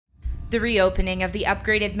The reopening of the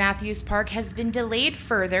upgraded Mathews Park has been delayed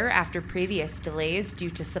further after previous delays due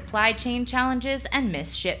to supply chain challenges and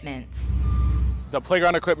missed shipments. The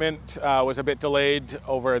playground equipment was a bit delayed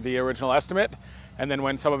over the original estimate, and then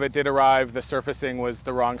when some of it did arrive, the surfacing was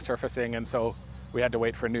the wrong surfacing, and so we had to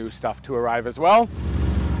wait for new stuff to arrive as well.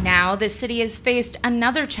 Now, the city has faced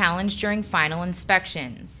another challenge during final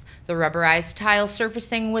inspections. The rubberized tile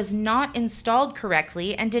surfacing was not installed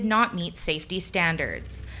correctly and did not meet safety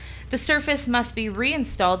standards. The surface must be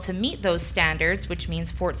reinstalled to meet those standards, which means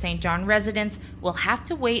Fort St. John residents will have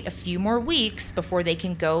to wait a few more weeks before they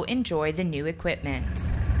can go enjoy the new equipment.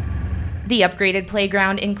 The upgraded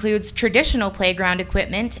playground includes traditional playground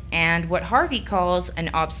equipment and what Harvey calls an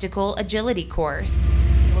obstacle agility course.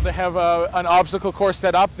 They have an obstacle course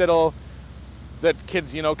set up that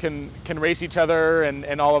kids, can race each other,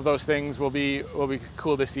 and all of those things will be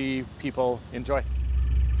cool to see people enjoy.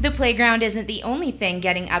 The playground isn't the only thing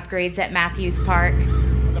getting upgrades at Mathews Park.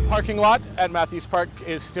 The parking lot at Mathews Park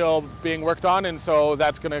is still being worked on, and so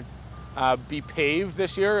that's going to be paved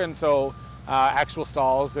this year, and so actual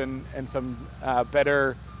stalls and some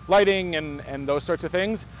better lighting and those sorts of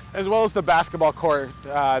things, as well as the basketball court.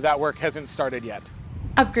 That work hasn't started yet.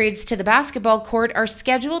 Upgrades to the basketball court are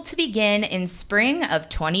scheduled to begin in spring of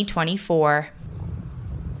 2024.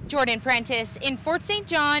 Jordan Prentice in Fort St.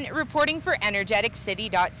 John, reporting for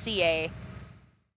Energeticcity.ca.